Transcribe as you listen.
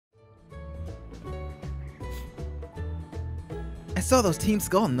saw those Team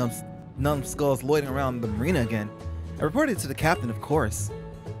Skull numbskulls loitering around the marina again. I reported it to the captain, of course.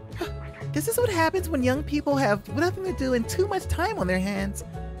 This is what happens when young people have nothing to do and too much time on their hands.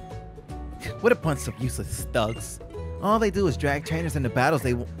 What a bunch of useless thugs. All they do is drag trainers into battles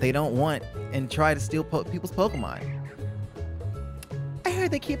they don't want and try to steal people's Pokemon. I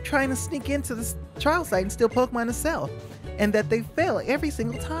heard they keep trying to sneak into this trial site and steal Pokemon to sell, and that they fail every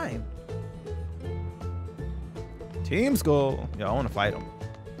single time. Team Skull. Yo, I want to fight them.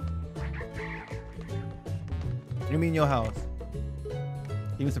 You mean your house?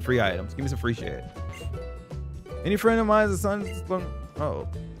 Give me some free items. Give me some free shit. Any friend of mine's the son's... Oh.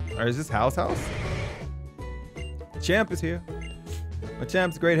 Or is this house? Champ is here. My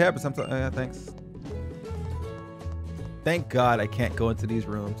champ's great habits. Thanks. Thank God I can't go into these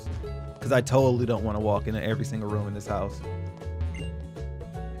rooms. Because I totally don't want to walk into every single room in this house.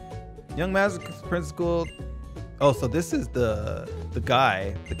 Young Master Prince School. Oh, so this is the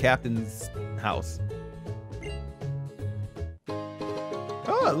guy, the captain's house.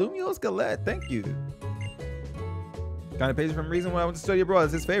 Oh, Lumio Skelet, thank you. Kind of pays from reason when I went to study abroad.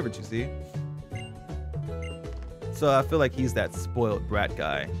 It's his favorite, you see. So I feel like he's that spoiled brat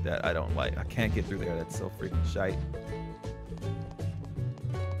guy that I don't like. I can't get through there. That's so freaking shite.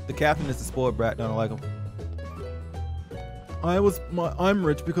 The captain is the spoiled brat. I don't like him. I'm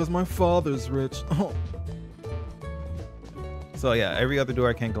rich because my father's rich. Oh. So yeah, every other door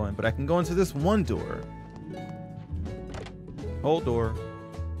I can't go in, but I can go into this one door. Whole door.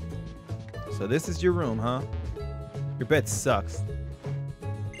 So this is your room, huh? Your bed sucks.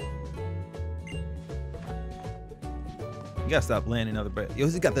 You gotta stop landing another bed. Yo,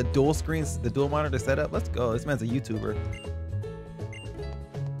 he's got the dual screens, the dual monitor set up. Let's go. This man's a YouTuber.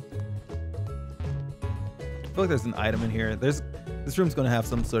 I feel like there's an item in here. This room's gonna have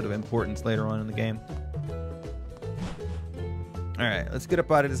some sort of importance later on in the game. Alright, let's get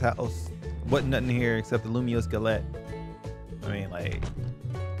up out of this house. What nothing here except the Lumio Skelet. I mean, like,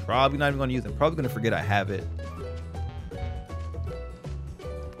 probably not even gonna use it. Probably gonna forget I have it.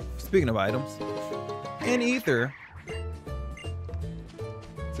 Speaking of items, an ether.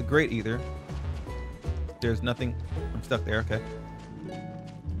 It's a great ether. There's nothing. I'm stuck there. Okay.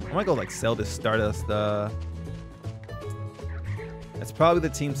 I might go like sell this Stardust. That's probably the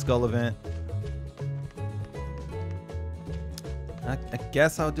Team Skull event. I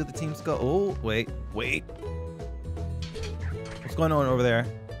guess I'll do the Team Skull. Oh, wait. What's going on over there?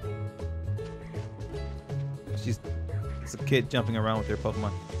 It's a kid jumping around with their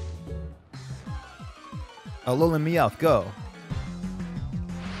Pokemon. Alola and Meowth, go.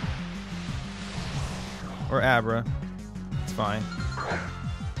 Or Abra. It's fine.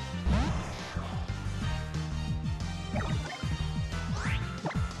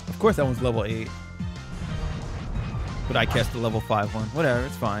 Of course that one's level 8. But I catch the level 5 one. Whatever,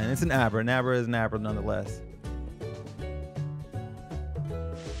 it's fine. It's an Abra. An Abra is an Abra nonetheless.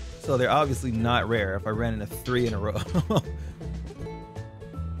 So they're obviously not rare if I ran into 3 in a row.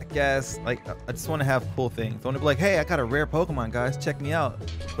 I guess, like, I just want to have cool things. I want to be like, hey, I got a rare Pokemon, guys. Check me out.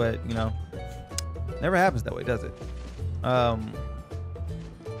 But, you know, never happens that way, does it? I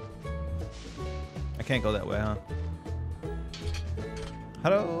can't go that way, huh?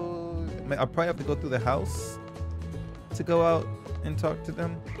 I'll probably have to go through the house to go out and talk to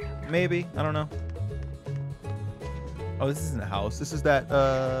them. Maybe. I don't know. Oh, this isn't a house. This is that,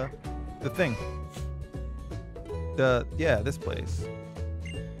 the thing. Yeah, this place.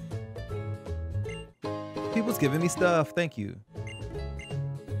 People's giving me stuff. Thank you.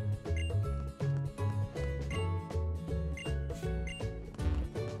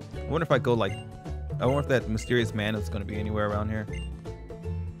 I wonder if I go like... I wonder if that mysterious man is going to be anywhere around here.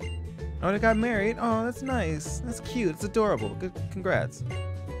 Oh, they got married. Oh, that's nice. That's cute. It's adorable. Good. Congrats.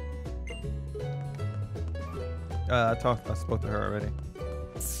 I spoke to her already.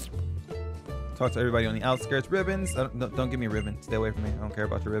 Talk to everybody on the outskirts. Ribbons. Don't give me a ribbon. Stay away from me. I don't care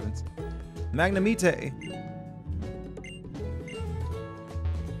about your ribbons. Magnamite.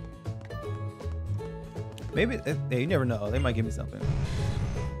 Maybe. Hey, you never know. They might give me something.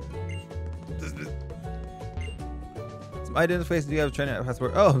 Some identification. Do you have a training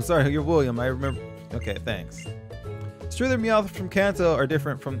passport? Oh, I'm sorry. You're William. I remember. Okay, thanks. It's true that Meowth from Kanto are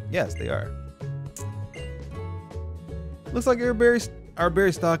different from... Yes, they are. Looks like our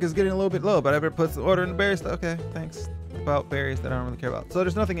berry stock is getting a little bit low, but I better put the order in the berry stock. Okay, thanks. About berries that I don't really care about. So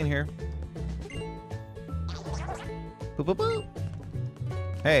there's nothing in here. Boop, boop, boop.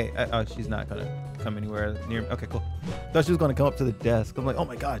 Hey, oh, she's not gonna come anywhere near me. Okay, cool. Thought she was gonna come up to the desk. I'm like, oh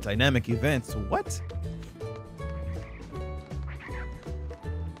my god, dynamic events. What?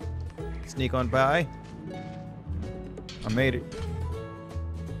 Sneak on by. I made it.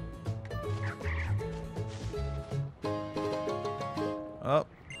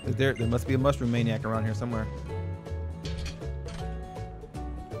 There must be a mushroom maniac around here somewhere.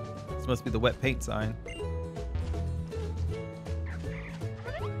 This must be the wet paint sign.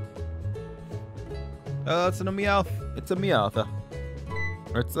 It's a Meowth. It's a Meowth.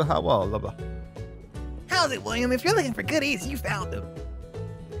 Or it's a Alola. How's it, William? If you're looking for goodies, you found them.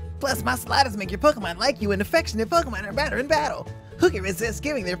 Plus, my sliders make your Pokemon like you, and affectionate Pokemon are better in battle. Who can resist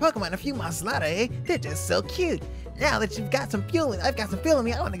giving their Pokemon a few Moslada, eh? They're just so cute. Now that you've got some fuel, I've got some fuel in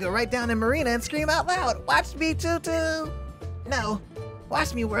me, I want to go right down in Marina and scream out loud. Watch me, Tutu! No.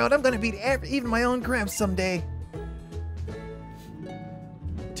 Watch me, world. I'm gonna beat even my own Grunts someday.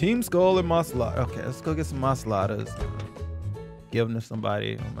 Team Skull and Moslada. Okay, let's go get some Mosladas. Give them to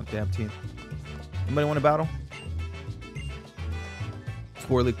somebody on my damn team. Anybody want to battle?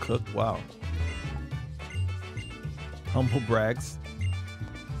 Poorly cooked. Wow. Humble brags.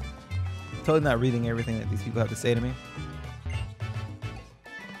 Totally not reading everything that these people have to say to me.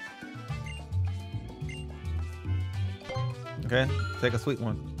 Okay, take a sweet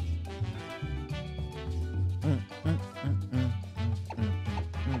one.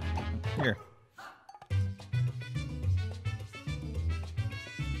 Here.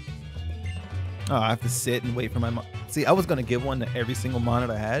 Oh, I have to sit and wait for my mon. See, I was gonna give one to every single mon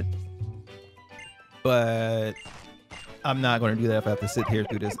that I had, but I'm not gonna do that if I have to sit here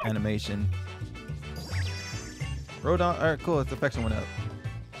through this animation. Rodon, alright, cool, its affection went up.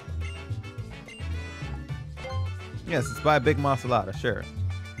 Yes, it's by a big Moslada, sure.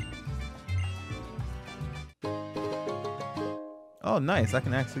 Oh, nice, I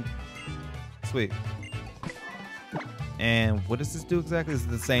can actually, sweet. And what does this do exactly? Is it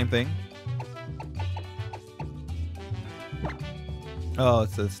the same thing? Oh,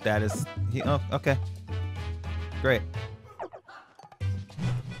 it's a status. Oh, okay. Great.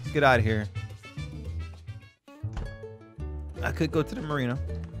 Let's get out of here. I could go to the marina,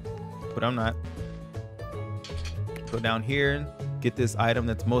 but I'm not. Go down here and get this item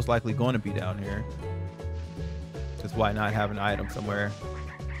that's most likely going to be down here. Because why not have an item somewhere?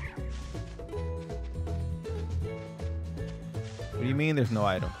 What do you mean there's no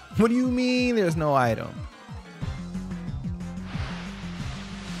item? What do you mean there's no item?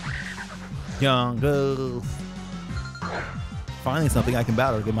 Young girls. Finally something I can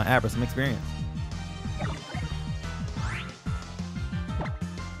battle to get my Abra some experience.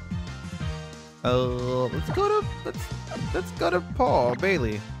 Let's go to Paul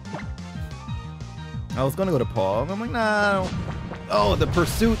Bailey. I was gonna go to Paul. I'm like, nah. Oh, the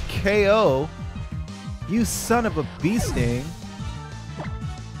pursuit KO. You son of a bee sting.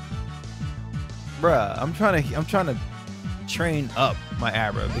 Bruh, I'm trying to train up my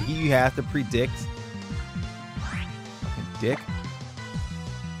Abra, but you have to predict. Fucking dick.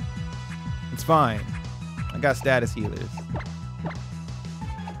 It's fine. I got status healers.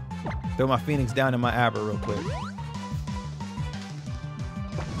 Throw my Phoenix down in my Abra real quick.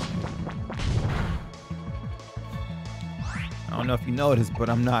 I don't know if you noticed, but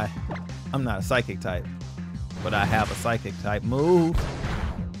I'm not a psychic type. But I have a psychic type move.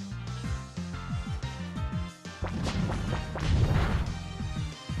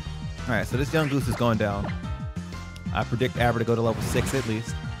 Alright, so this young goose is going down. I predict Abra to go to level 6 at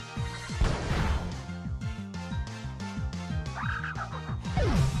least.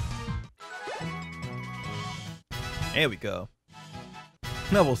 There we go.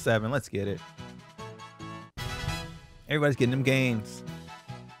 Level 7, let's get it. Everybody's getting them gains.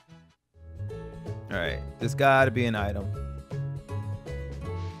 Alright, there's gotta be an item.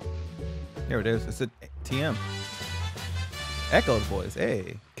 Here it is, it's a TM. Echoed voice,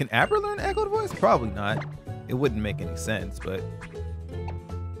 hey. Can Abra learn echoed voice? Probably not. It wouldn't make any sense, but...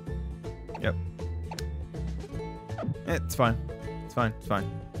 Yep. It's fine. It's fine, it's fine.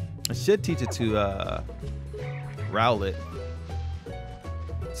 I should teach it to, Rowlet.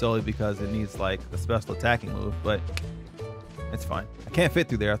 Solely because it needs, like, a special attacking move, but... It's fine. I can't fit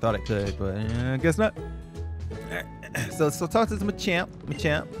through there. I thought I could, but I guess not. So talk to Machamp.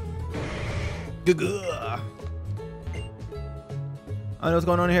 Machamp. I don't know what's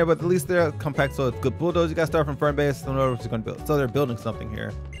going on here, but at least they're compact, so it's good. Bulldoze, you gotta start from front base. Don't know what you're gonna build. So they're building something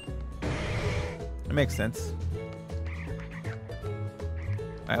here. It makes sense.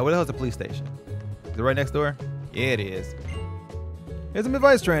 Alright, where the hell is the police station? Is it right next door? Yeah, it is. Here's some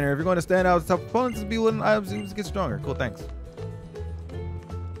advice, trainer. If you're going to stand out with tough opponents and be willing items to get stronger. Cool, thanks.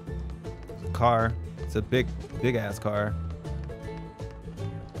 Car. It's a big ass car.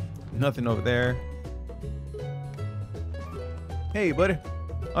 Nothing over there. Hey, buddy.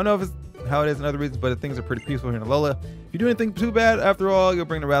 I don't know if it's how it is in other regions, but things are pretty peaceful here in Alola. If you do anything too bad, after all, you'll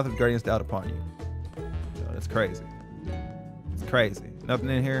bring the wrath of the Guardians out upon you. So that's crazy. It's crazy. Nothing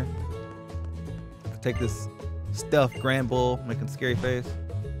in here. Take this stuffed Grand Bull, making a scary face.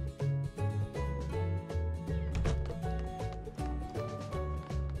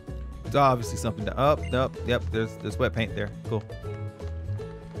 There's obviously something up. Yep, there's wet paint there. Cool.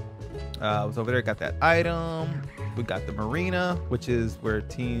 Was over there, got that item. We got the marina, which is where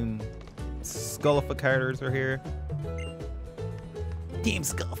Team Skullificators are here. Team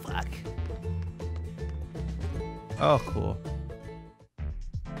Skullfuck. Oh, cool.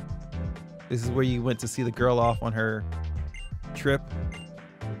 This is where you went to see the girl off on her trip.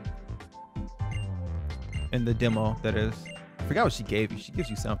 In the demo, that is. I forgot what she gave you. She gives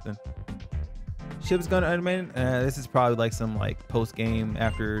you something. Ship's gonna animate. This is probably like some like post game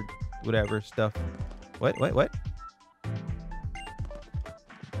after whatever stuff. What?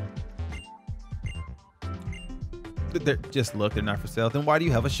 Just look, they're not for sale. Then why do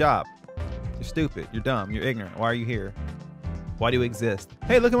you have a shop? You're stupid. You're dumb. You're ignorant. Why are you here? Why do you exist?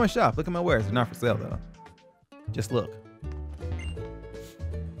 Hey, look at my shop. Look at my wares. They're not for sale though. Just look.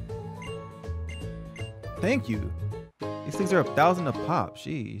 Thank you. These things are 1,000 a pop.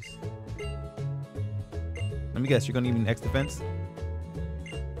 Jeez. Let me guess. You're gonna need an X defense.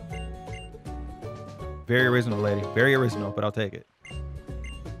 Very original, lady. Very original, but I'll take it.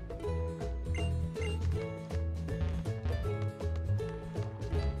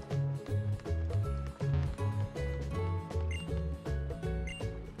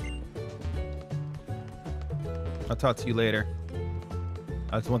 I'll talk to you later.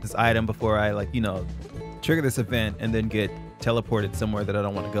 I just want this item before I, like, you know, trigger this event and then get teleported somewhere that I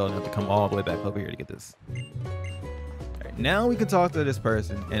don't want to go and have to come all the way back over here to get this. All right, now we can talk to this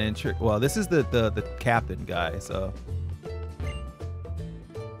person and then well, this is the captain guy, so.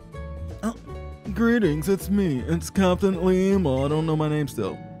 Oh, greetings, it's me. It's Captain Lima. I don't know my name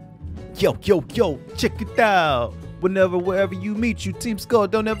still. Yo, check it out. Wherever you meet you, Team Skull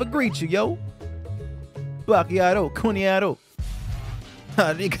don't ever greet you, yo. Bakiado, Kuniado.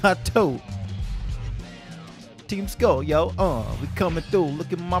 Arigato. Team Skull, yo. We coming through.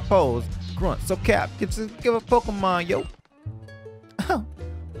 Look at my pose. Grunts. So Cap, give a Pokemon, yo.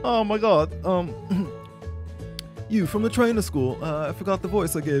 Oh my god. You from the trainer school. I forgot the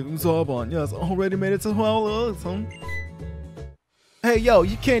voice I gave him. Zarbon. Yes, already made it to well. Hey, yo,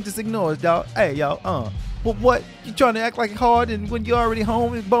 you can't just ignore us, dog. Hey, yo, but what? You trying to act like hard and when you already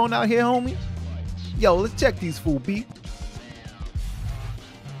home and bone out here, homie? Yo, let's check these fool beat.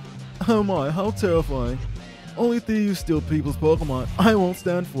 Oh my, how terrifying. Only thieves steal people's Pokemon. I won't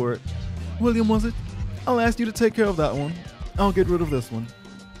stand for it. William, was it? I'll ask you to take care of that one. I'll get rid of this one.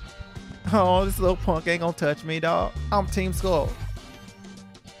 Oh, this little punk ain't gonna touch me, dog. I'm Team Skull.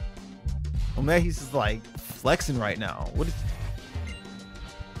 Oh man, he's just like flexing right now. What is...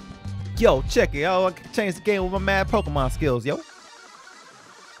 Yo, check it. Yo, I can change the game with my mad Pokemon skills, yo.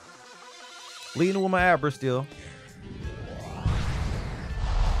 Leading with my Abra still.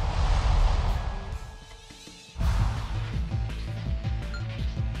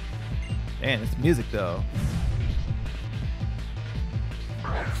 Man, it's music though.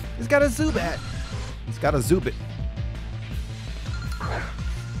 He's got a Zubat. He's got a Zubit.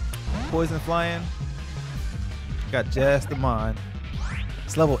 Poison flying. Got just the mind.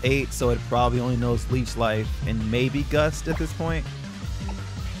 It's level 8, so it probably only knows Leech Life and maybe Gust at this point.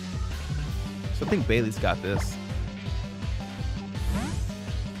 So I think Bailey's got this.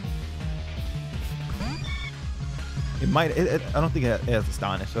 It might. I don't think it has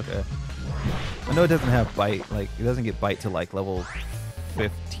Astonish. Okay. I know it doesn't have Bite. Like it doesn't get Bite to like level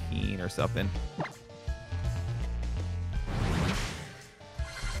 15 or something.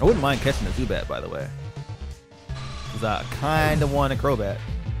 I wouldn't mind catching a Zubat, by the way, because I kind of want a Crobat.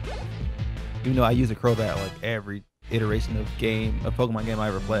 Even though I use a Crobat like every iteration of Pokemon game I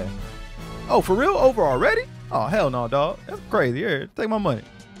ever play. Oh, for real? Over already? Oh, hell no, dog. That's crazy. Here, take my money.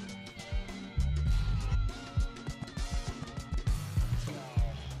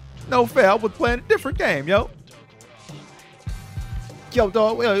 No fair. I was playing a different game, yo. Yo,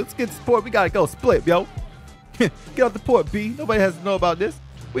 dog. Well, let's get support. We gotta go split, yo. Get off the port, B. Nobody has to know about this.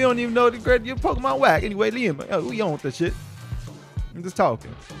 We don't even know the grade your Pokemon whack. Anyway, Liam, we own this shit. I'm just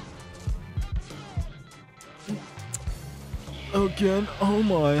talking. Again? Oh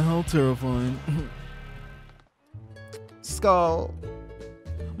my, how terrifying. Skull.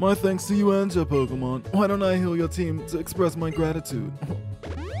 My thanks to you and your Pokemon. Why don't I heal your team to express my gratitude?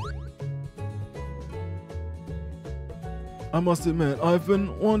 I must admit, I've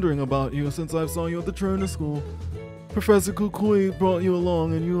been wondering about you since I saw you at the trainer school. Professor Kukui brought you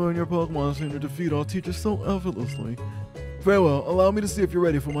along and you and your Pokemon seem to defeat our teachers so effortlessly. Very well, allow me to see if you're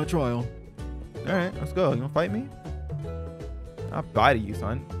ready for my trial. Alright, let's go. You wanna fight me? I'll bite you,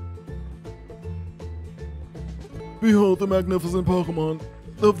 son. Behold the magnificent Pokemon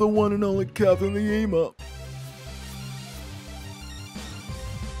of the one and only Captain Lima.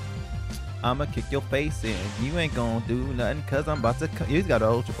 I'ma kick your face in. You ain't gonna do nothing cause I'm about to he's got an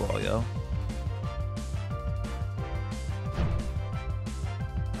Ultra Ball, yo.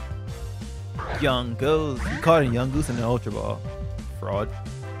 Young Goose. You caught a Young Goose in an Ultra Ball. Fraud.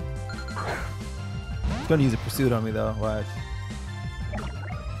 He's gonna use a Pursuit on me though. Watch.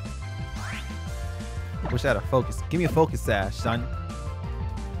 Wish I had a focus. Give me a focus sash, son.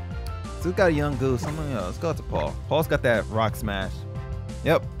 So we got a Young Goose. Let's go out to Paul. Paul's got that Rock Smash.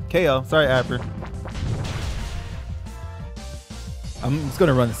 Yep. KO. Sorry, Apper. I'm just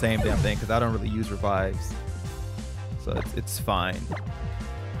gonna run the same damn thing because I don't really use revives, so it's fine.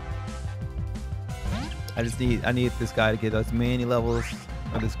 I need this guy to get as many levels,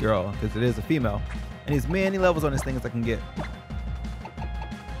 or this girl, because it is a female. I need as many levels on this thing as I can get.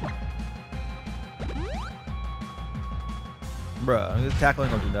 Bruh, this tackle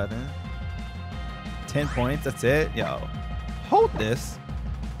ain't gonna do nothing. 10 points, that's it? Yo, hold this.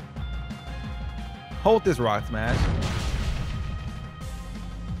 Hold this Rock Smash.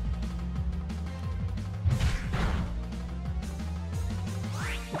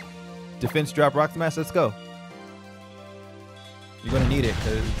 Defense drop Rock Smash, let's go. You're gonna need it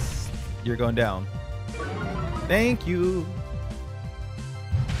because you're going down. Thank you.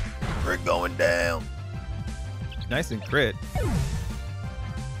 We're going down. Nice and crit.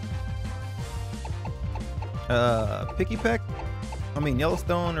 Picky Peck? I mean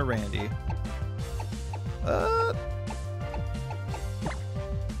Yellowstone or Randy?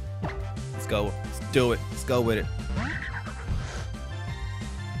 Let's go. Let's do it. Let's go with it.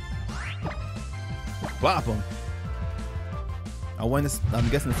 Bop him. I win this. I'm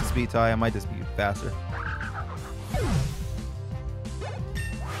guessing it's a speed tie. I might just be faster.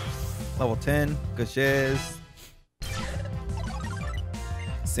 Level 10. Good shiz.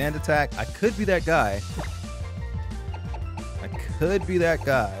 Sand attack. I could be that guy. I could be that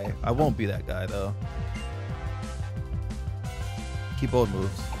guy. I won't be that guy though. Keep old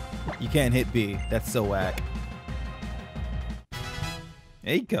moves. You can't hit B. That's so whack.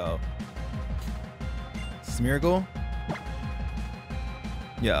 There you go. Smeargle?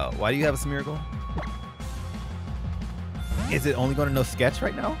 Yo, why do you have a Smeargle? Is it only going to know Sketch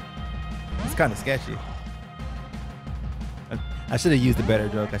right now? It's kind of sketchy. I should have used a better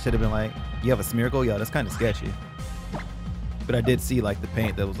joke. I should have been like, you have a Smeargle? Yo, that's kind of sketchy. But I did see like the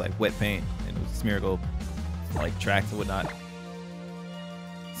paint that was like wet paint and it was Smeargle like tracks and whatnot.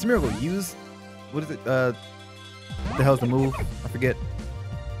 Smeargle use, what is it? What the hell's the move? I forget.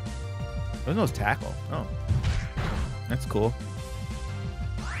 There's no tackle. Oh, that's cool.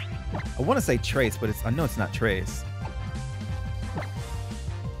 I want to say Trace, but I know it's not Trace.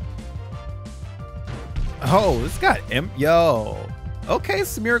 Oh, this got yo. Okay,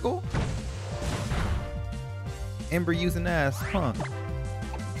 Smeargle. Ember using ass, huh?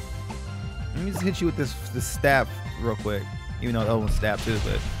 Let me just hit you with this stab real quick. Even though the other one's stab too,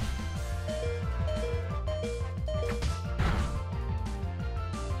 but.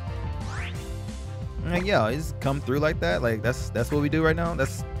 Like, yo, you just come through like that. Like that's what we do right now.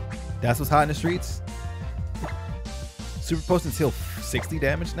 That's what's hot in the streets. Super Potions heal 60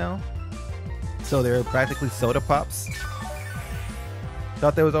 damage now. So they're practically soda pops.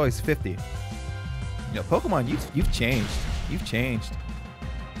 Thought there was always 50. Yo, Pokemon, you've changed. You've changed.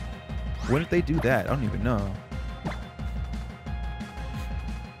 When did they do that? I don't even know.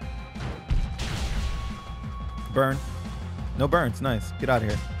 Burn. No burns. Nice. Get out of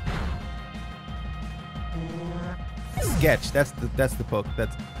here. Sketch. That's the poke.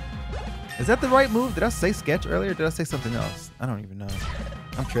 Is that the right move? Did I say Sketch earlier? Or did I say something else? I don't even know.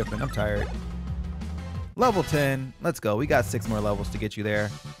 I'm tripping. I'm tired. Level 10. Let's go. We got 6 more levels to get you there.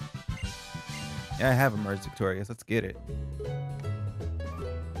 Yeah, I have emerged victorious. Let's get it.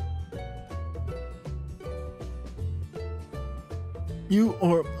 You,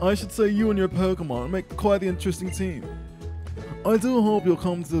 or I should say you and your Pokemon, make quite the interesting team. I do hope you'll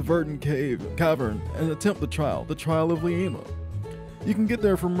come to the Verdant Cavern and attempt the trial of Lima. You can get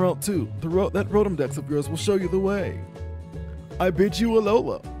there from Route 2. That Rotom Dex of yours will show you the way. I bid you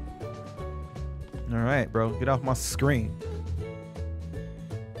Alola. Alright, bro. Get off my screen.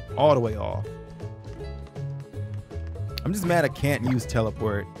 All the way off. I'm just mad I can't use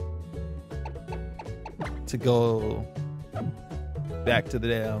Teleport to go back to the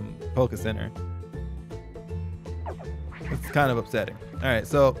damn Poké Center. It's kind of upsetting. Alright,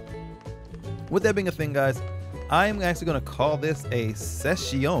 so with that being a thing, guys, I am actually going to call this a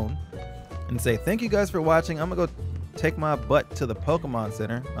session and say thank you guys for watching. I'm going to go take my butt to the Pokemon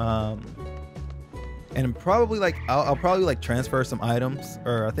Center. And probably like I'll probably like transfer some items,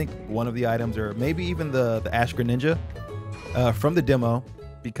 or I think one of the items, or maybe even the Ash Greninja from the demo,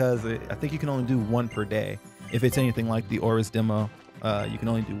 because I think you can only do one per day. If it's anything like the Aura's demo, you can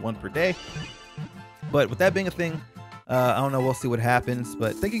only do one per day. But with that being a thing, I don't know, we'll see what happens.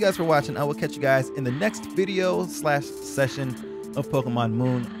 But thank you guys for watching. I will catch you guys in the next video / session of Pokemon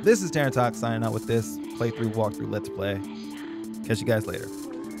Moon. This is TTarantox signing out with this playthrough, walkthrough, let's play. Catch you guys later.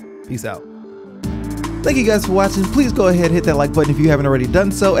 Peace out. Thank you guys for watching. Please go ahead, hit that like button if you haven't already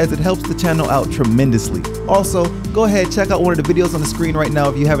done so, as it helps the channel out tremendously. Also, go ahead, check out one of the videos on the screen right now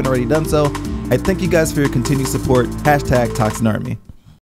if you haven't already done so. I thank you guys for your continued support. #ToxinArmy.